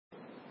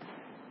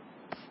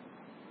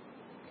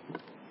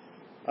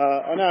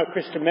I know a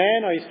Christian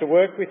man. I used to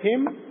work with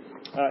him.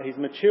 He's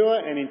mature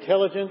and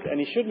intelligent, and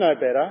he should know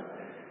better.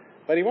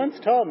 But he once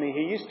told me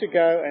he used to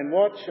go and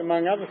watch,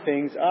 among other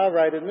things,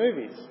 R-rated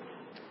movies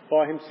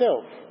by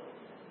himself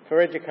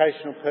for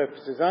educational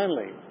purposes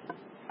only.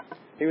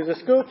 He was a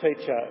school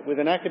teacher with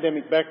an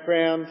academic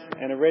background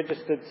and a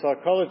registered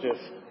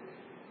psychologist.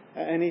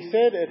 And he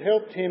said it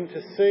helped him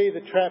to see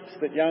the traps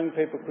that young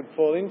people could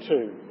fall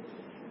into,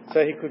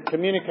 so he could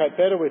communicate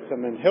better with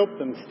them and help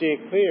them steer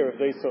clear of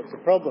these sorts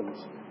of problems.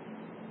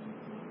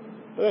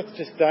 But that's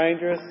just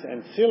dangerous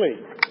and silly.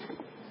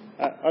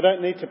 I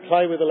don't need to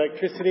play with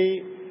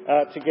electricity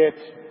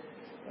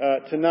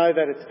to know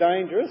that it's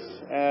dangerous,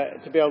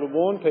 to be able to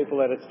warn people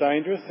that it's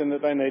dangerous and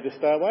that they need to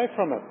stay away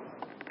from it.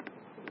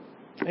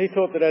 He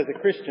thought that as a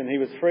Christian he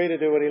was free to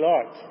do what he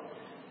liked.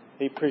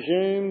 He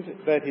presumed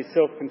that his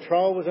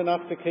self-control was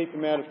enough to keep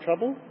him out of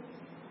trouble.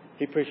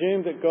 He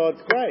presumed that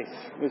God's grace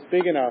was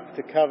big enough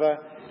to cover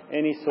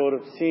any sort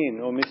of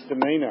sin or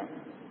misdemeanour.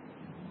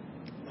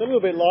 It's a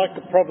little bit like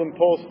the problem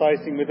Paul's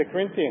facing with the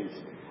Corinthians.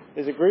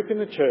 There's a group in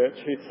the church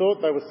who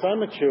thought they were so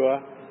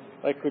mature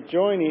they could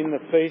join in the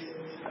feasts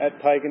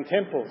at pagan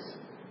temples.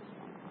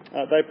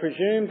 They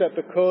presumed that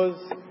because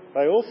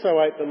they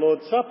also ate the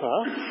Lord's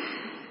Supper,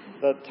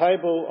 the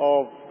table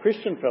of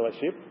Christian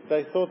fellowship,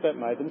 they thought that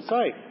made them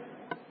safe.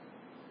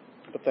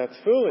 But that's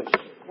foolish.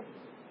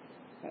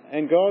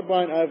 And God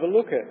won't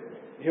overlook it.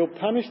 He'll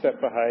punish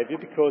that behaviour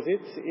because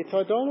it's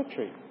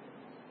idolatry.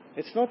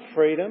 It's not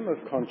freedom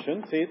of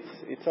conscience,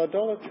 it's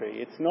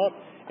idolatry. It's not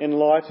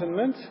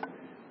enlightenment,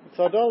 it's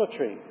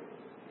idolatry.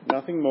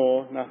 Nothing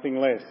more, nothing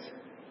less.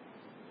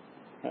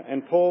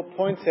 And Paul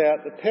points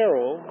out the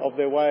peril of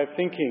their way of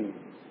thinking.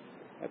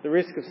 At the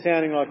risk of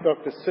sounding like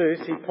Dr.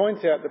 Seuss, he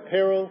points out the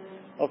peril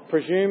of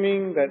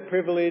presuming that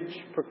privilege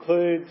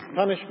precludes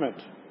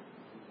punishment.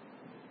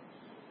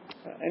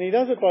 And he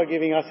does it by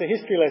giving us a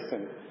history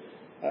lesson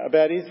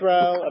about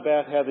Israel,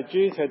 about how the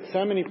Jews had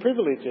so many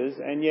privileges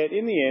and yet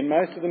in the end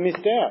most of them missed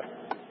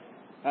out.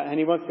 And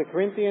he wants the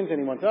Corinthians and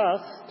he wants us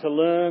to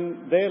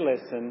learn their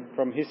lesson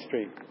from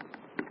history.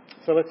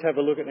 So let's have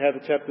a look at how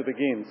the chapter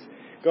begins.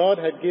 God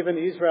had given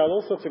Israel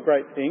all sorts of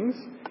great things,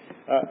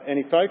 and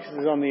he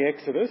focuses on the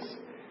Exodus.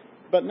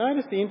 But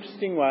notice the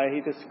interesting way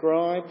he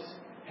describes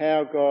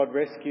how God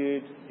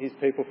rescued his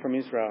people from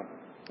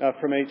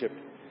Egypt.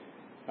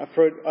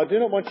 For I do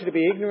not want you to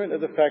be ignorant of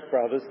the fact,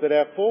 brothers, that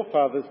our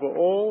forefathers were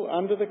all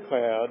under the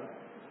cloud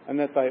and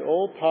that they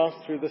all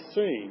passed through the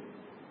sea.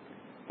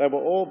 They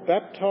were all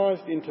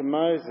baptised into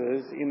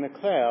Moses in the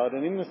cloud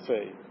and in the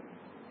sea.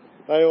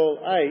 They all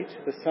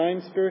ate the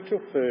same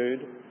spiritual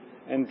food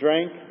and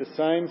drank the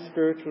same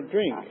spiritual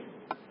drink,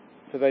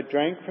 for they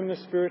drank from the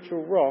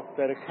spiritual rock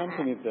that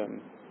accompanied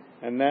them,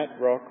 and that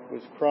rock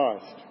was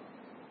Christ.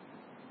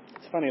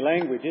 It's funny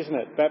language, isn't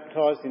it?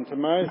 Baptised into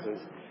Moses,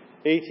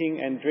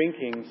 eating and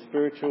drinking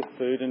spiritual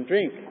food and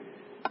drink.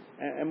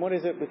 And what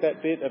is it with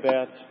that bit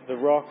about the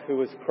rock who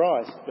was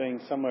Christ being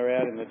somewhere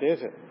out in the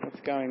desert?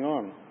 What's going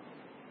on?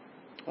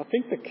 I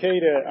think the key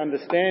to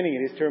understanding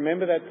it is to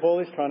remember that Paul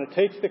is trying to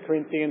teach the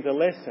Corinthians a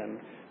lesson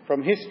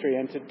from history,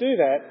 and to do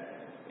that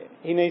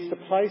he needs to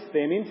place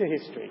them into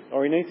history,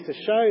 or he needs to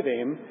show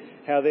them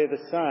how they're the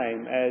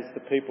same as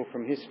the people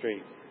from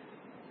history.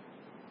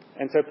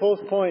 And so Paul's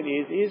point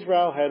is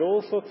Israel had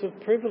all sorts of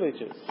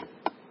privileges.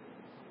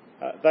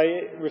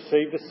 They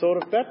received a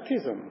sort of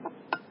baptism,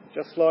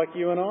 just like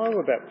you and I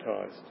were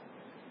baptised.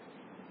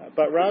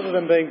 But rather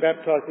than being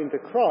baptised into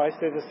Christ,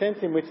 there's a sense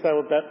in which they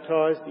were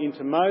baptised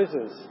into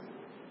Moses.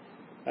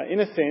 In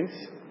a sense,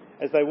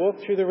 as they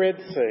walked through the Red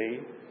Sea,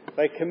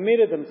 they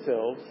committed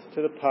themselves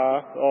to the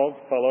path of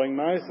following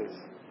Moses.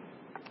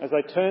 As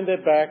they turned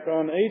their back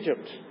on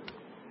Egypt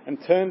and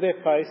turned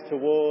their face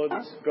towards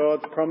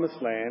God's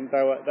promised land,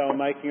 they were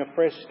making a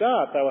fresh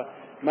start. They were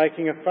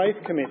making a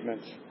faith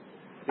commitment.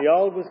 The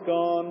old was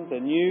gone, the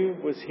new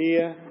was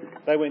here.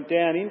 They went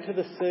down into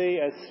the sea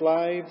as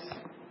slaves.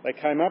 They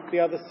came up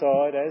the other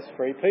side as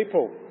free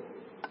people.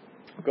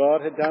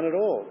 God had done it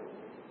all.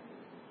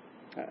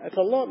 It's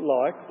a lot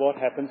like what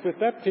happens with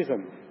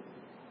baptism.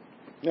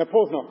 Now,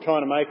 Paul's not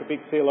trying to make a big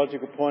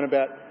theological point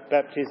about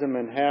baptism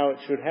and how it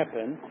should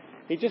happen.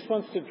 He just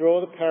wants to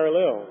draw the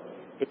parallel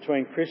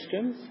between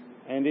Christians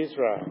and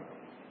Israel.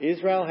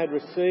 Israel had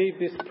received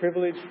this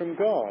privilege from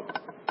God.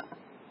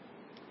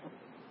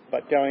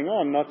 But going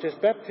on, not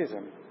just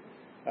baptism.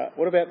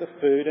 What about the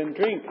food and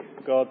drink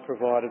God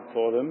provided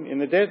for them in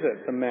the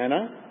desert, the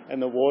manna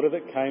and the water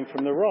that came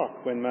from the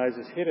rock when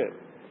Moses hid it?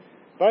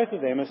 Both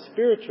of them are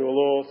spiritual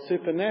or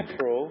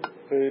supernatural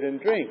food and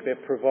drink. They're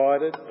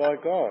provided by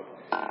God.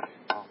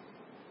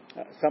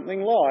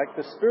 Something like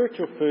the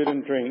spiritual food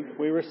and drink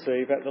we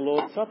receive at the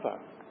Lord's Supper.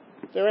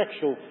 They're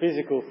actual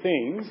physical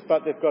things,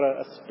 but they've got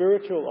a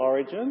spiritual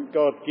origin.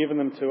 God's given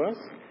them to us,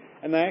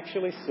 and they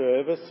actually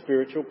serve a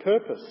spiritual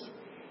purpose.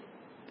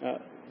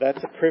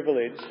 That's a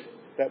privilege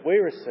that we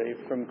receive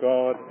from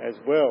God as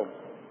well.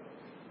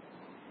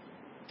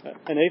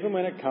 And even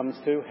when it comes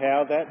to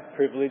how that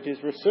privilege is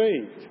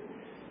received.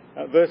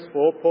 Verse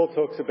 4, Paul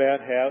talks about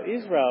how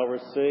Israel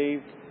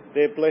received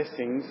their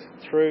blessings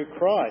through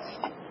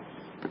Christ,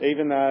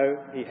 even though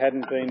he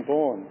hadn't been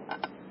born.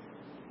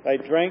 They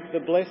drank the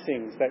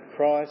blessings that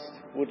Christ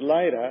would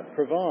later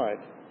provide.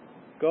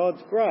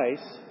 God's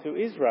grace to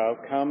Israel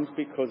comes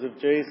because of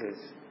Jesus,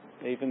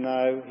 even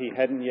though he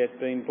hadn't yet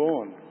been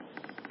born.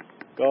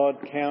 God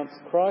counts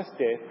Christ's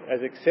death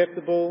as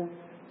acceptable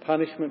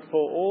punishment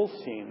for all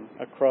sin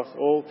across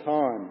all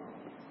time,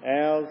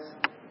 ours,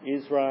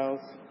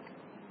 Israel's,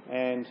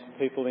 and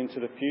people into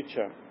the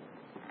future.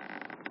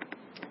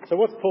 So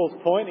what's Paul's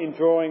point in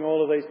drawing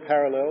all of these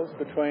parallels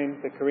between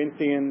the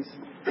Corinthians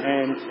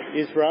and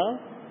Israel?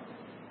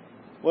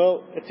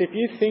 Well, it's if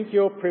you think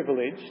you're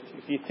privileged,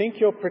 if you think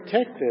you're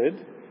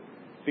protected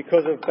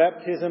because of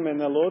baptism and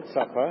the Lord's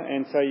Supper,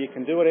 and so you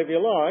can do whatever you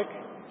like,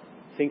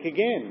 think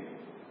again.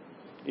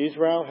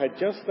 Israel had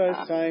just those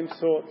same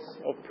sorts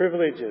of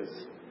privileges.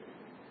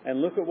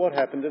 And look at what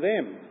happened to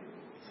them.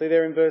 See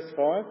there in verse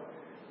 5?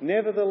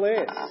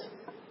 Nevertheless,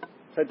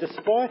 so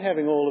despite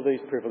having all of these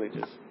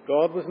privileges,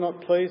 God was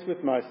not pleased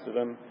with most of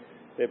them.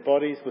 Their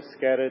bodies were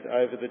scattered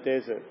over the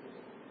desert.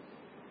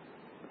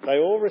 They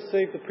all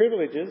received the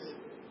privileges,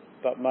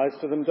 but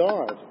most of them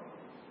died.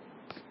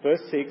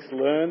 Verse 6,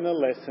 learn the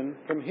lesson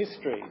from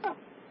history.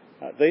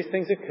 These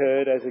things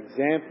occurred as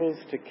examples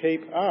to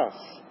keep us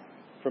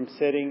from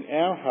setting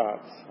our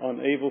hearts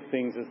on evil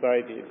things as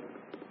they did.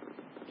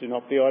 Do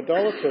not be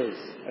idolaters,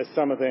 as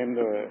some of them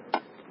were.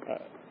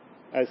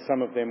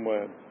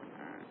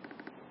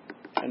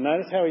 And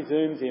notice how he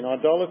zooms in,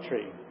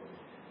 idolatry.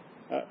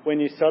 When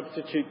you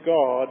substitute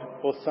God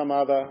for some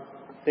other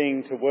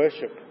thing to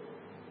worship.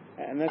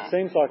 And that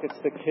seems like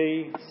it's the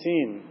key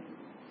sin.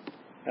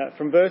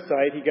 From verse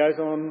 8, he goes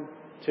on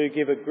to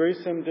give a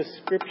gruesome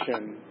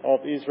description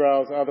of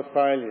Israel's other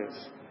failures.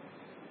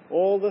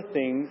 All the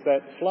things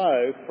that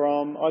flow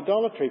from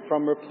idolatry,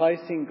 from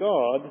replacing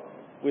God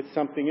with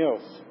something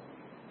else.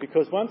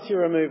 Because once you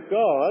remove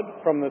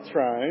God from the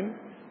throne,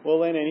 well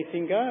then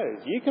anything goes.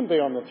 You can be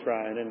on the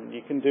throne and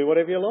you can do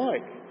whatever you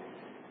like.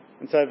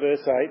 And so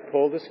verse 8,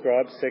 Paul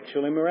describes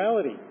sexual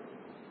immorality.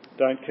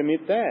 Don't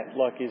commit that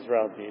like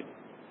Israel did.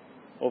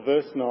 Or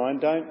verse 9,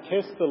 don't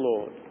test the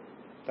Lord.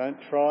 Don't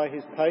try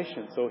his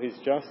patience or his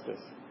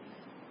justice.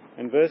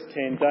 And verse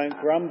 10, don't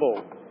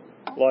grumble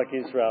like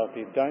Israel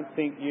did. Don't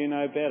think you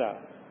know better.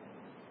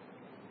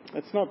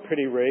 It's not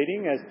pretty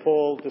reading as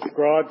Paul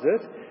describes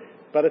it,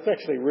 but it's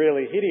actually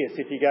really hideous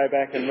if you go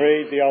back and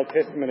read the Old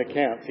Testament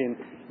accounts in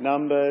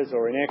Numbers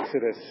or in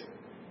Exodus.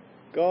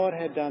 God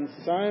had done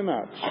so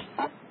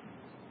much,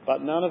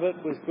 but none of it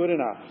was good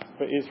enough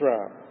for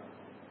Israel.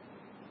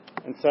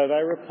 And so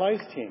they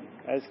replaced him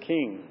as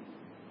king.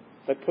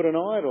 They put an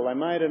idol, they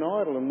made an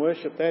idol and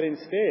worshipped that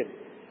instead.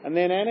 And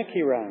then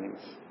anarchy reigns.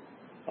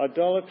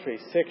 Idolatry,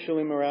 sexual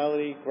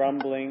immorality,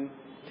 grumbling,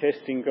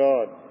 testing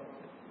God.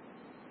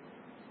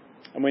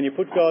 And when you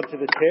put God to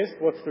the test,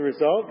 what's the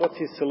result? What's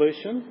his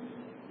solution?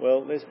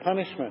 Well, there's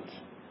punishment.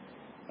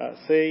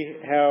 See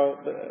how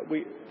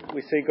we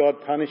see God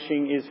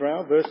punishing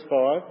Israel. Verse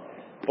 5,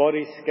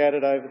 bodies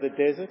scattered over the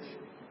desert.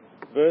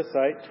 Verse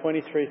 8,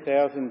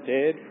 23,000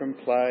 dead from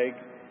plague.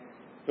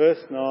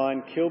 Verse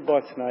 9, killed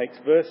by snakes.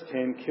 Verse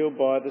 10, killed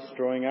by a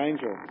destroying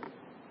angel.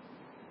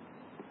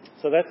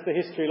 So that's the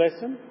history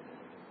lesson.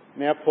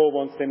 Now Paul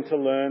wants them to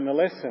learn the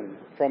lesson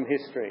from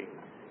history.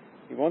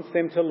 He wants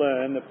them to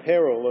learn the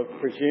peril of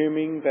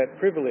presuming that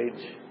privilege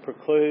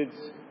precludes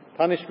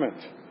punishment.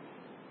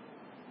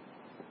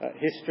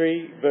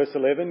 History, verse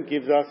 11,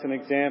 gives us an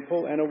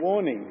example and a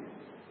warning.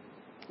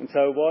 And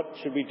so what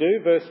should we do?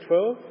 Verse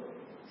 12,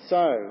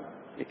 so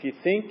if you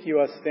think you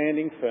are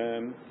standing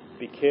firm,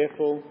 be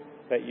careful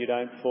that you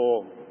don't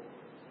fall.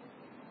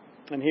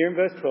 And here in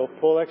verse 12,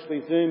 Paul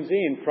actually zooms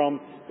in from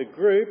the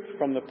group,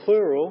 from the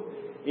plural,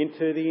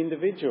 into the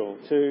individual,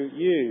 to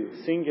you,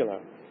 singular.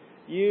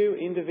 You,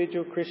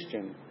 individual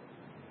Christian.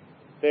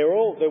 They're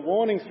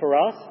warnings for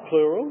us,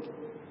 plural,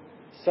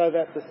 so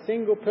that the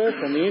single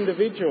person, the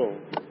individual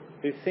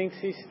who thinks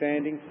he's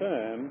standing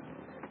firm,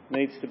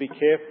 needs to be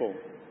careful.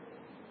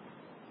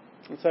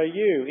 And so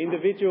you,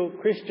 individual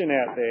Christian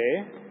out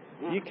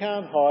there, you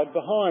can't hide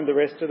behind the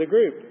rest of the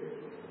group.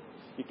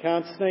 You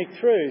can't sneak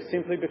through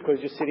simply because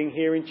you're sitting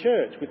here in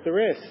church with the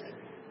rest,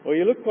 or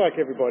you look like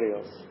everybody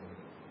else.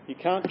 You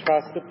can't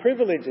trust the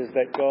privileges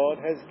that God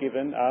has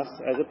given us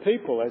as a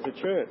people, as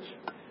a church.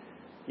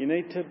 You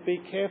need to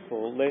be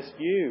careful lest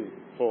you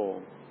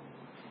fall.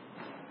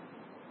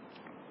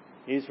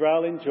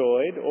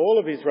 All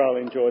of Israel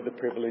enjoyed the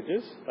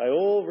privileges. They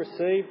all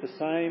received the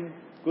same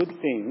good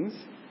things,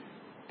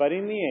 but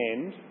in the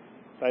end,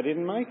 they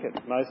didn't make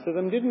it. Most of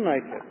them didn't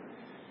make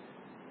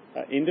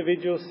it.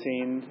 Individuals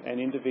sinned and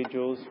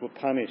individuals were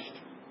punished.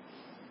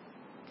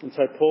 And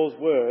so Paul's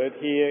word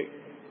here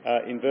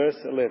in verse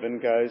 11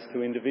 goes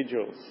to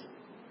individuals.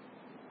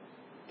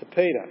 To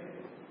Peter,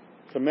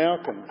 to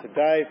Malcolm, to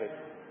David,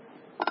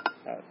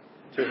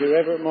 to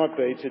whoever it might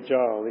be, to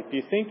Joel. If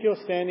you think you're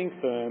standing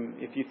firm,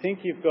 if you think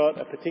you've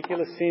got a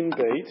particular sin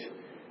beat,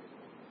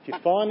 if you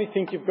finally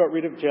think you've got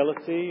rid of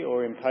jealousy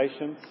or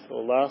impatience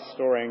or lust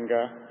or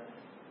anger,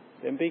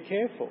 then be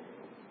careful.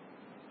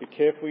 Be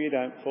careful you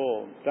don't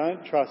fall.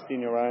 Don't trust in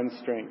your own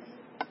strength.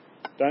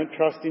 Don't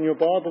trust in your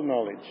Bible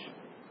knowledge.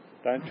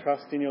 Don't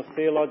trust in your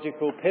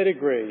theological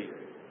pedigree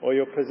or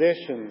your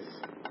possessions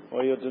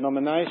or your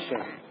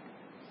denomination.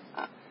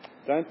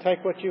 Don't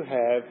take what you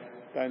have.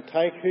 Don't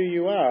take who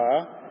you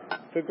are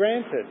for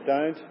granted.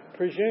 Don't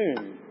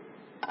presume.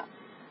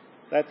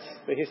 That's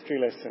the history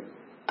lesson.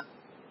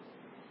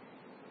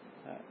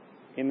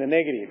 In the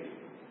negative.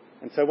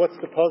 And so what's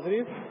the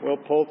positive? Well,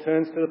 Paul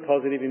turns to the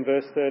positive in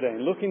verse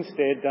 13. Look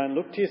instead, don't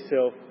look to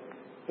yourself.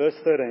 Verse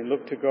 13,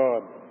 look to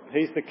God.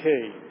 He's the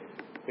key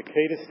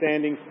to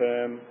standing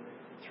firm.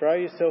 Throw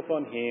yourself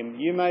on him.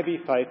 You may be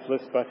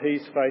faithless, but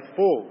he's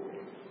faithful.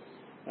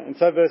 And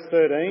so verse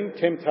 13,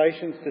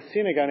 temptations to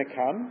sin are going to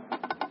come.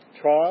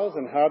 Trials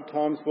and hard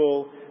times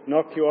will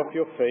knock you off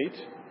your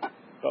feet.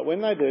 But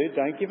when they do,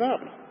 don't give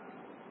up.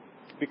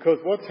 Because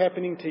what's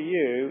happening to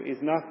you is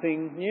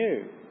nothing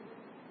new.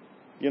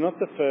 You're not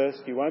the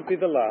first, you won't be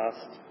the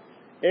last.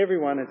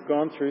 Everyone has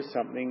gone through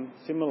something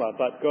similar,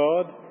 but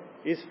God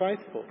is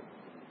faithful.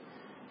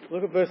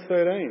 Look at verse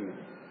 13.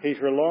 He's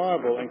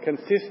reliable and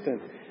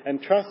consistent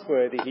and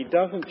trustworthy. He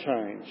doesn't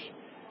change.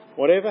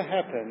 Whatever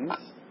happens,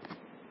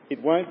 it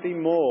won't be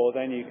more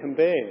than you can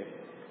bear.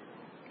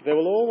 There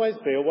will always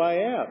be a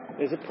way out.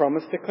 There's a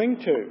promise to cling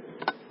to.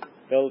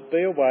 There'll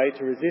be a way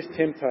to resist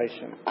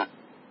temptation.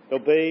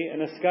 There'll be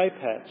an escape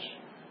hatch.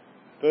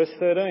 Verse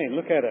 13,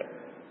 look at it.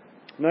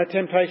 No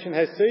temptation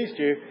has seized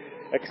you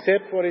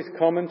except what is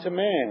common to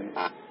man.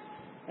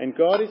 And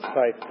God is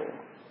faithful.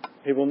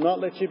 He will not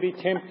let you be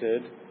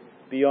tempted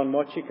beyond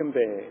what you can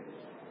bear.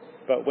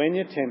 But when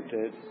you're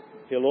tempted,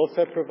 he'll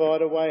also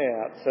provide a way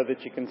out so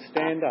that you can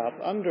stand up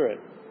under it.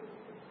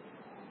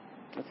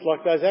 It's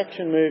like those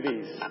action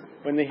movies.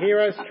 When the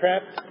hero's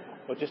trapped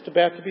or just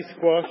about to be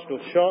squashed or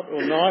shot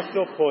or knifed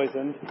or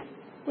poisoned,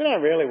 we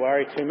don't really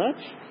worry too much.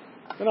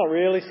 We're not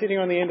really sitting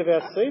on the end of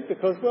our seat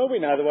because, well, we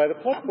know the way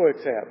the plot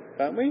works out,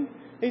 don't we?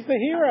 He's the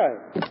hero.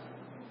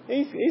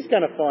 He's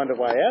going to find a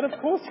way out. Of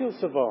course he'll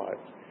survive.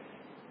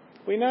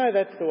 We know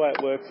that's the way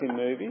it works in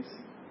movies.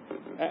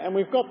 And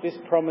we've got this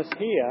promise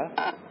here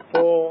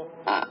for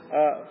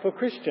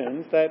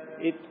Christians that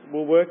it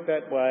will work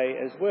that way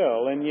as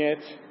well. And yet,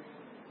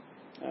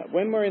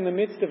 when we're in the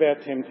midst of our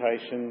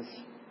temptations,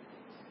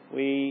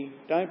 we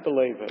don't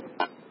believe it.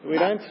 We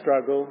don't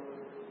struggle.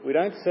 We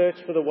don't search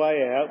for the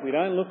way out. We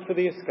don't look for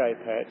the escape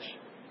hatch.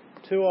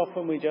 Too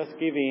often we just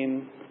give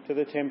in to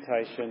the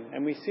temptation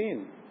and we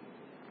sin.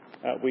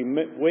 We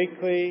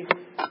weakly,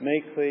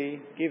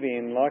 meekly give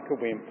in like a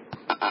wimp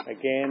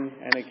again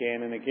and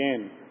again and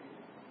again.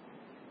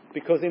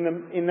 Because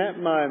in that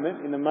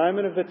moment, in the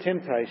moment of the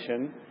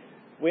temptation,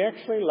 we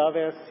actually love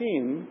our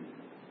sin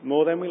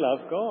more than we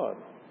love God.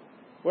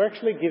 We're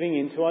actually giving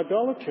in to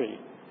idolatry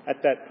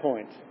at that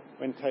point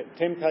when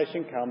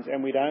temptation comes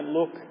and we don't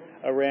look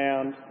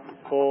around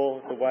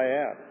for the way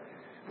out.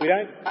 We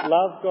don't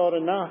love God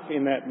enough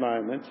in that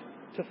moment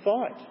to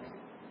fight,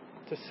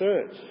 to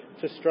search,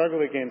 to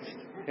struggle against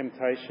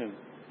temptation.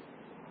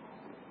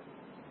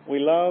 We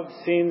love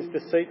sin's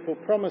deceitful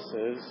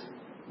promises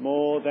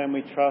more than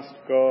we trust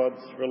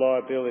God's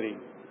reliability.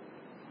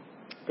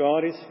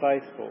 God is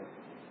faithful.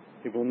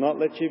 He will not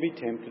let you be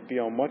tempted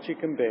beyond what you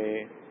can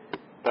bear,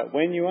 but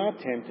when you are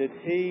tempted,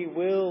 he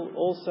will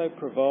also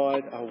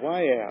provide a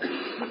way out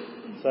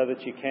so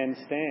that you can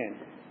stand.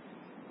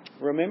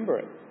 Remember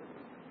it.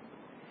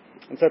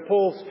 And so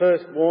Paul's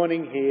first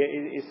warning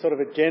here is sort of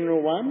a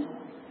general one.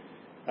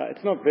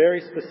 It's not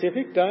very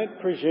specific. Don't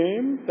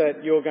presume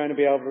that you're going to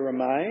be able to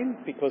remain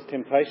because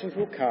temptations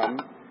will come.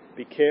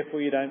 Be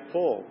careful you don't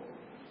fall.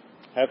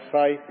 Have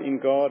faith in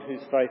God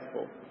who's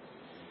faithful.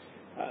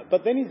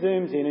 But then he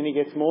zooms in and he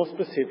gets more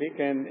specific,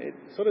 and it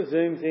sort of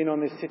zooms in on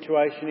this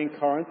situation in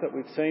Corinth that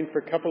we've seen for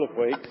a couple of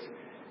weeks,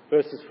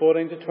 verses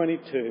 14 to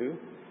 22,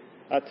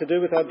 to do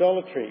with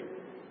idolatry.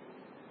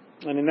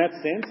 And in that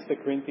sense, the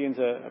Corinthians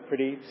are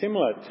pretty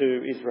similar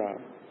to Israel.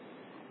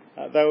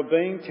 They were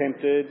being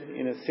tempted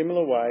in a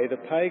similar way. The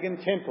pagan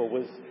temple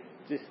was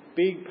this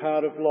big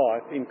part of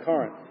life in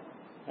Corinth.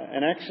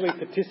 And actually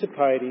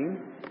participating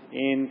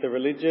in the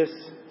religious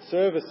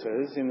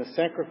services, in the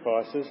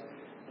sacrifices,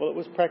 well, it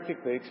was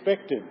practically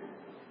expected.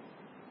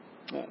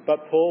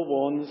 But Paul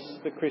warns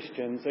the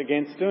Christians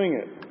against doing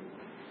it.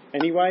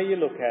 Any way you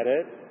look at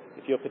it,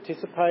 if you're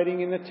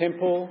participating in the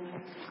temple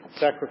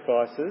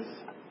sacrifices,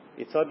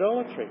 it's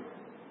idolatry.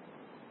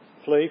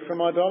 Flee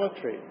from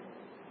idolatry.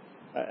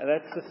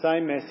 That's the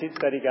same message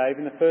that he gave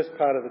in the first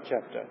part of the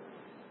chapter.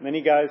 And then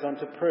he goes on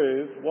to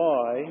prove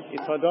why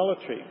it's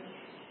idolatry.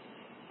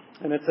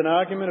 And it's an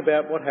argument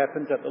about what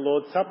happens at the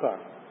Lord's Supper.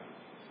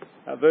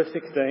 Verse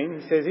 16,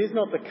 he says, "Is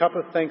not the cup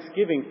of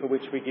thanksgiving for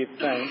which we give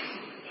thanks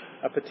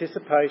a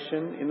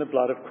participation in the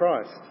blood of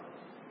Christ?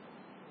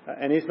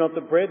 And is not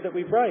the bread that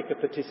we break a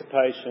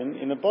participation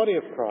in the body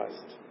of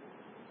Christ?"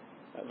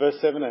 Verse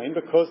 17,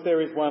 "Because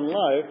there is one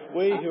loaf,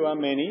 we who are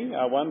many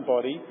are one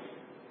body,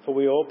 for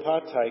we all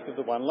partake of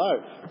the one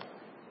loaf."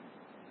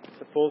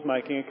 So Paul's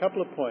making a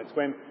couple of points.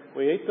 When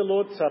we eat the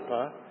Lord's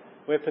Supper,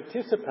 we're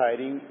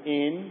participating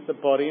in the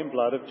body and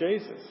blood of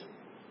Jesus.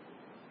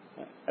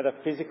 At a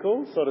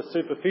physical, sort of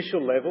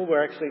superficial level,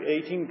 we're actually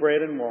eating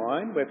bread and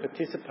wine. We're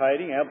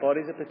participating, our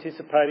bodies are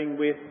participating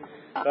with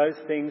those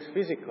things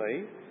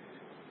physically.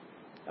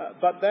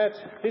 But that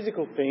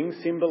physical thing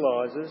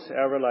symbolises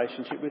our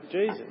relationship with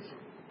Jesus.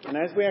 And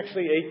as we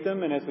actually eat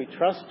them and as we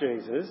trust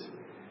Jesus,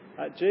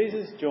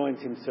 Jesus joins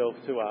himself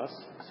to us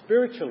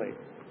spiritually.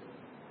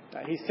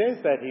 He says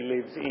that he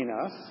lives in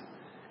us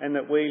and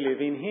that we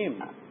live in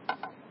him.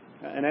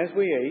 And as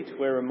we eat,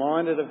 we're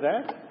reminded of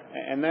that,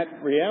 and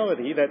that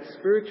reality, that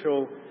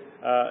spiritual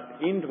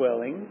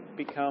indwelling,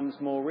 becomes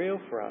more real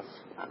for us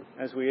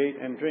as we eat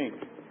and drink.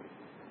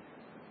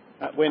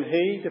 When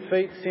he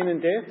defeats sin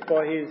and death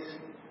by his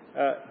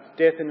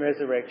death and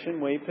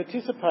resurrection, we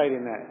participate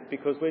in that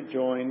because we're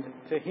joined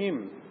to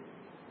him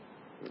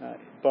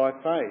by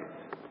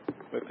faith.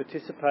 We're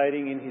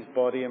participating in his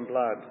body and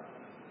blood.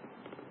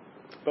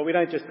 But we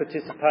don't just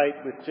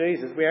participate with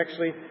Jesus, we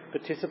actually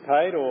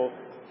participate or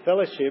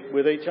fellowship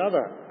with each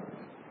other.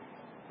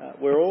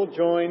 We're all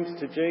joined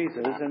to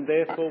Jesus, and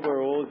therefore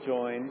we're all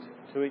joined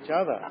to each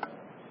other.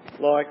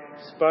 Like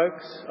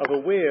spokes of a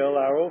wheel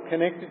are all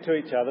connected to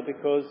each other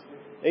because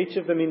each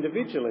of them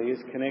individually is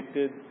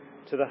connected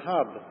to the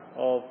hub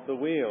of the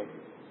wheel.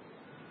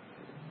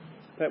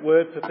 That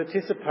word for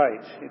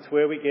participate, it's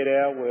where we get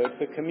our word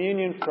for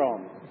communion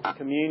from.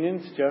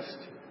 Communion's just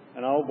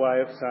an old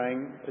way of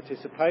saying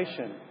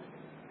participation.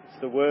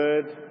 It's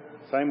the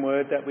same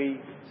word that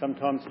we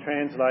sometimes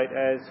translate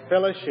as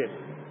fellowship.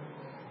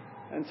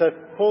 And so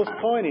Paul's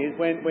point is,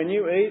 when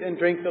you eat and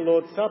drink the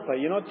Lord's Supper,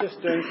 you're not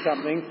just doing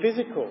something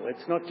physical.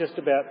 It's not just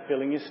about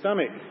filling your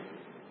stomach.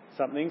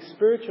 Something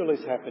spiritual is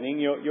happening.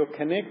 You're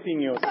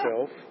connecting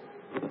yourself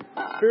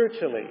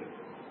spiritually.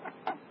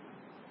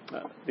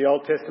 The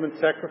Old Testament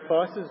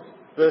sacrifices,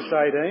 verse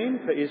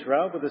 18, for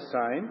Israel were the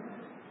same.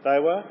 They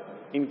were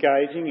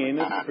engaging in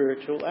a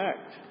spiritual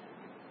act.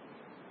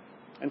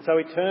 And so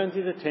he turns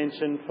his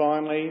attention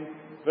finally,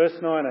 verse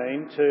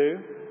 19, to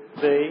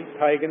the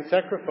pagan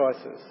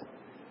sacrifices.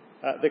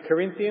 The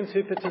Corinthians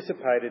who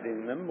participated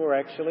in them were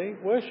actually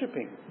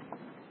worshipping,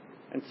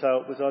 and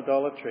so it was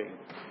idolatry.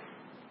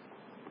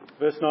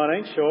 Verse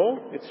 19, sure,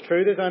 it's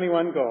true there's only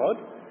one God,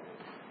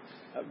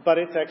 but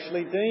it's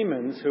actually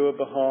demons who are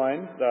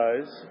behind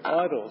those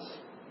idols.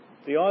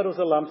 The idols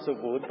are lumps of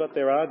wood, but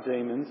there are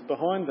demons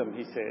behind them,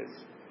 he says.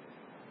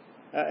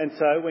 And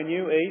so when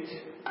you eat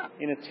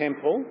in a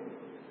temple,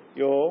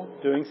 you're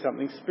doing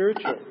something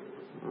spiritual.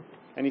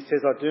 And he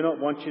says, I do not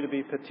want you to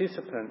be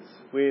participants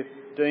with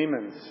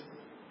demons.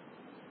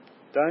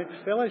 Don't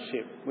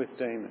fellowship with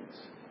demons.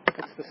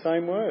 It's the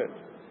same word.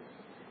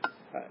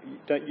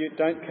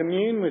 Don't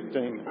commune with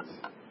demons.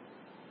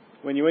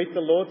 When you eat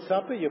the Lord's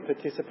Supper, you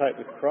participate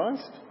with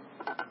Christ.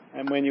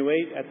 And when you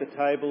eat at the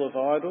table of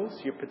idols,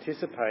 you're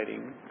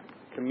participating,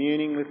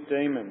 communing with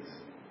demons.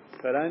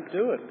 So don't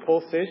do it.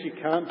 Paul says you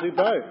can't do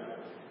both.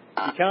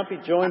 You can't be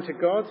joined to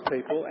God's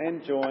people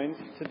and joined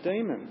to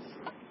demons.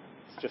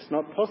 It's just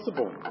not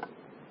possible.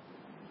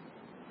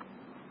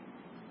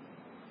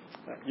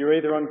 You're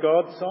either on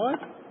God's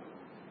side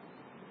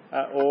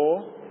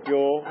or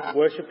you're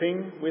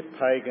worshipping with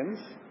pagans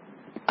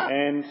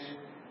and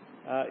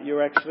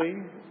you're actually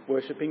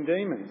worshipping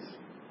demons.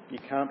 You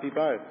can't be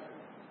both.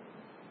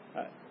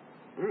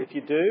 If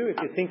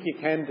you think you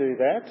can do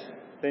that,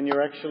 then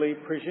you're actually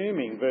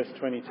presuming, verse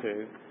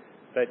 22,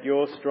 that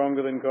you're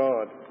stronger than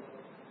God.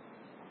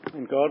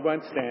 And God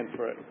won't stand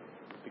for it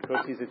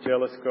because he's a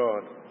jealous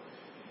God.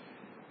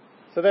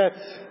 So that's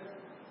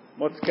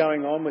what's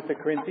going on with the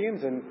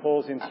Corinthians and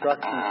Paul's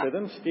instruction to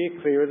them. Steer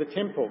clear of the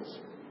temples.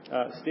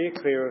 Steer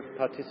clear of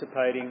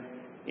participating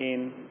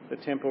in the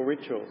temple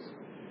rituals.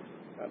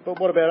 But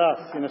what about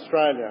us in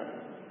Australia?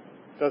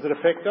 Does it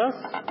affect us?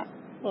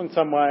 Well, in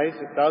some ways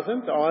it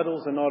doesn't.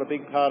 Idols are not a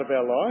big part of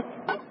our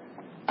life.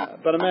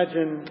 But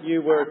imagine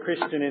you were a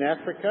Christian in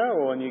Africa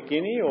or New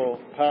Guinea or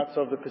parts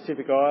of the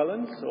Pacific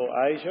Islands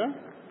or Asia,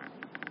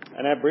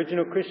 an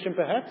Aboriginal Christian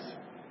perhaps.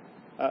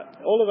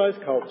 All of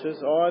those cultures,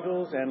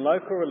 idols and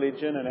local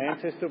religion and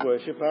ancestor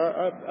worship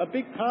are a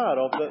big part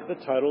of the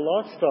total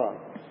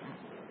lifestyle.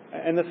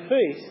 And the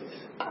feasts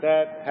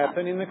that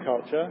happen in the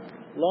culture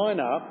line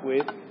up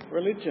with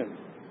religion.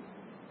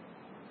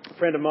 A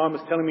friend of mine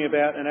was telling me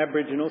about an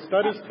Aboriginal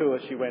studies tour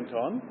she went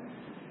on.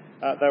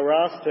 They were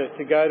asked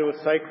to go to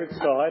a sacred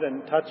site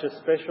and touch a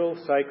special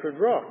sacred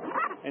rock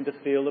and to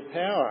feel the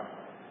power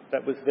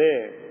that was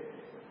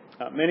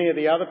there. Many of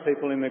the other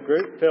people in the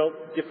group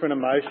felt different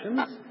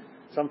emotions.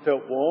 Some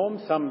felt warm,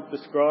 some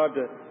described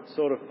a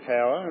sort of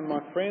power, and my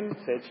friend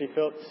said she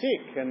felt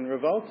sick and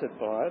revolted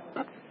by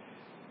it.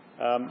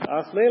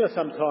 Asked Leila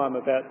sometime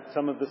about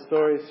some of the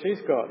stories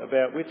she's got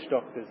about witch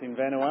doctors in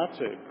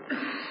Vanuatu.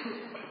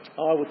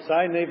 I would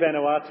say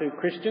Vanuatu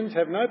Christians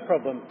have no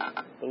problem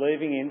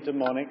believing in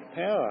demonic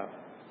power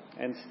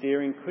and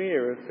steering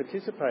clear of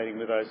participating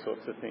with those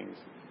sorts of things.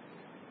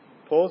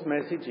 Paul's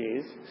message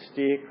is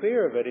steer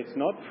clear of it. It's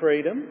not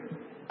freedom,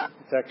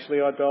 it's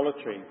actually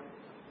idolatry.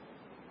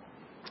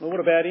 Well, what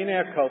about in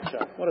our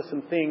culture? What are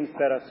some things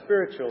that are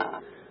spiritual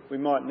we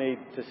might need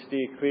to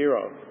steer clear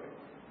of?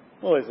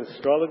 Well, there's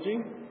astrology.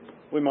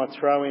 We might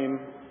throw in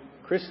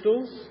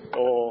crystals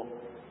or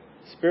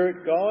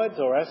spirit guides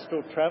or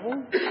astral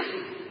travel.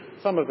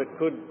 Some of it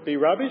could be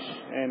rubbish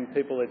and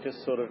people are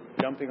just sort of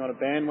jumping on a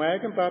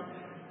bandwagon, but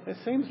it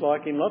seems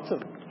like in lots of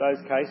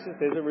those cases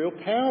there's a real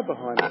power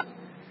behind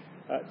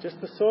it. Just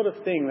the sort of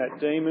thing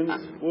that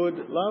demons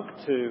would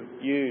love to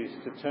use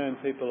to turn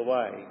people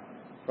away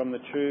from the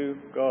true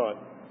God.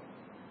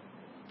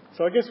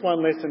 So I guess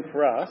one lesson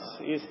for us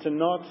is to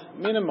not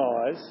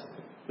minimise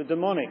the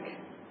demonic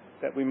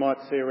that we might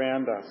see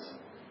around us.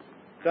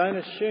 Don't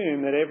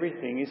assume that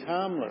everything is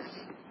harmless.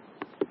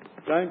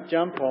 Don't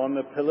jump on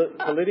the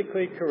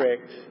politically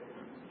correct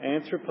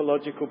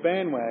anthropological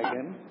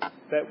bandwagon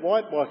that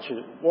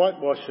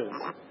whitewashes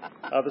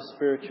other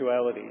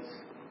spiritualities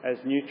as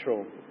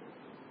neutral,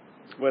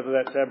 whether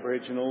that's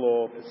Aboriginal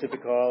or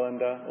Pacific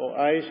Islander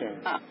or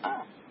Asian.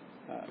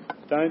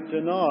 Don't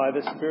deny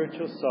the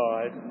spiritual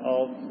side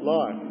of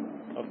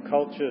life, of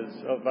cultures,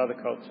 of other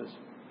cultures.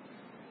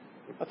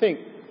 I think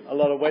a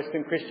lot of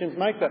Western Christians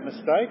make that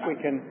mistake. We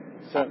can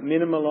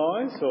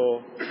minimalise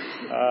or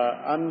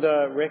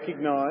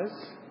under-recognise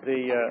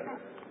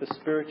the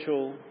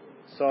spiritual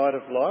side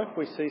of life.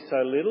 We see so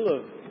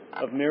little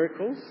of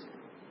miracles.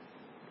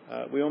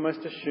 We almost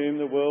assume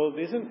the world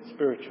isn't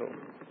spiritual.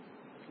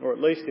 Or at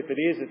least if it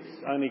is,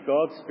 it's only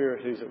God's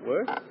Spirit who's at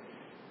work.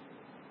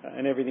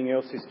 And everything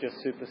else is just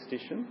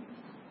superstition.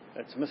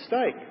 That's a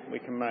mistake we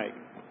can make.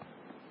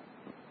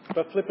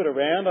 But flip it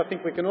around, I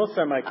think we can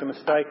also make the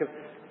mistake of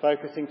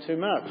focusing too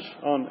much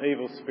on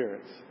evil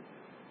spirits.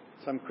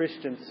 Some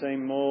Christians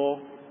seem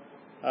more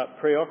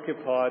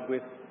preoccupied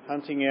with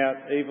hunting out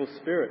evil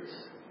spirits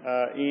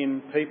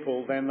in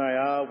people than they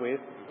are with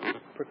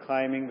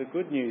proclaiming the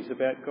good news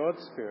about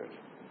God's Spirit.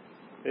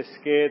 They're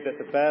scared that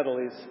the battle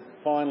is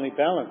finally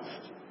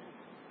balanced.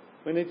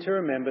 We need to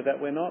remember that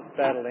we're not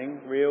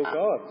battling real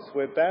gods.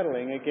 We're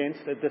battling against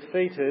a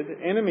defeated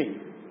enemy.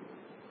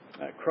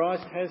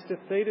 Christ has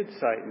defeated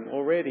Satan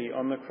already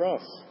on the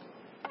cross.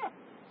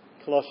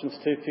 Colossians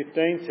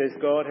 2:15 says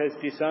God has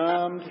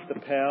disarmed the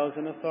powers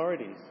and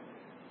authorities.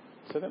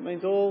 So that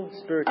means all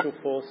spiritual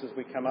forces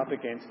we come up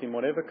against in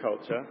whatever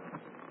culture,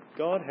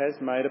 God has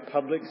made a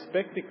public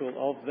spectacle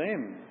of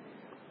them,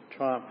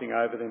 triumphing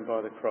over them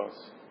by the cross.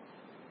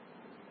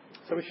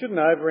 So we shouldn't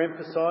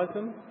overemphasise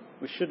them.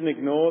 We shouldn't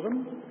ignore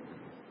them.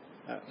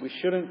 We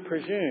shouldn't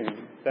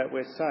presume that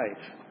we're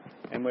safe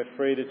and we're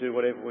free to do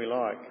whatever we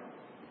like.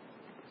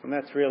 And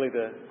that's really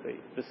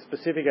the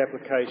specific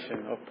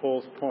application of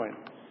Paul's point.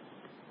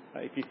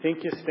 If you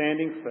think you're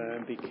standing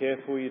firm, be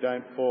careful you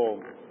don't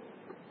fall.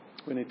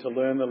 We need to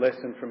learn the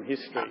lesson from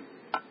history.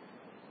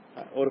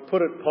 Or to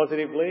put it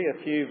positively,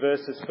 a few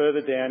verses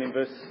further down in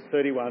verse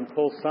 31,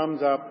 Paul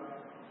sums up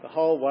the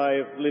whole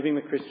way of living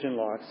the Christian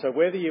life. So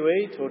whether you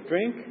eat or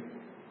drink,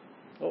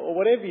 or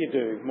whatever you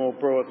do more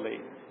broadly,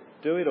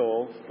 do it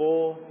all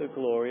for the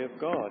glory of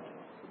God.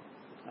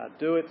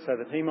 Do it so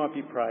that he might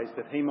be praised,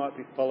 that he might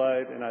be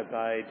followed and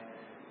obeyed,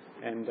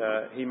 and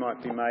he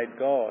might be made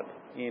God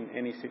in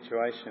any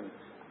situation.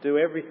 Do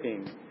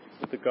everything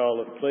with the goal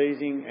of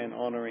pleasing and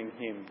honouring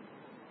him.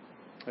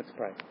 Let's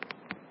pray.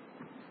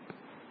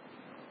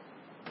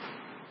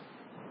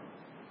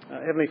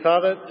 Heavenly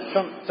Father,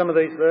 some of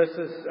these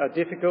verses are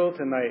difficult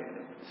and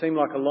they seem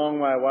like a long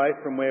way away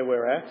from where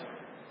we're at.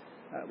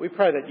 We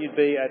pray that you'd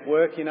be at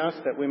work in us,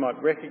 that we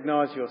might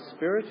recognise your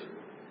Spirit,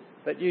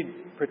 that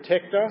you'd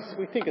protect us.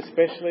 We think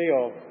especially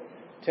of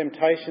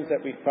temptations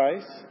that we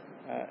face.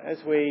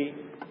 As we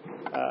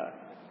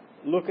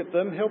look at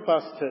them, help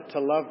us to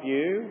love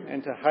you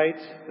and to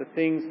hate the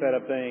things that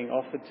are being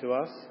offered to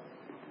us.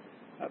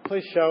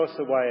 Please show us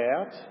the way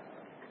out.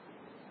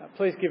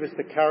 Please give us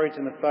the courage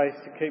and the faith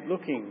to keep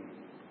looking,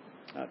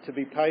 to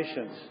be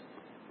patient,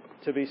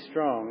 to be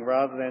strong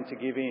rather than to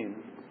give in.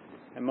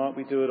 And might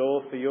we do it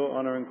all for your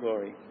honour and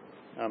glory.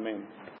 Amen.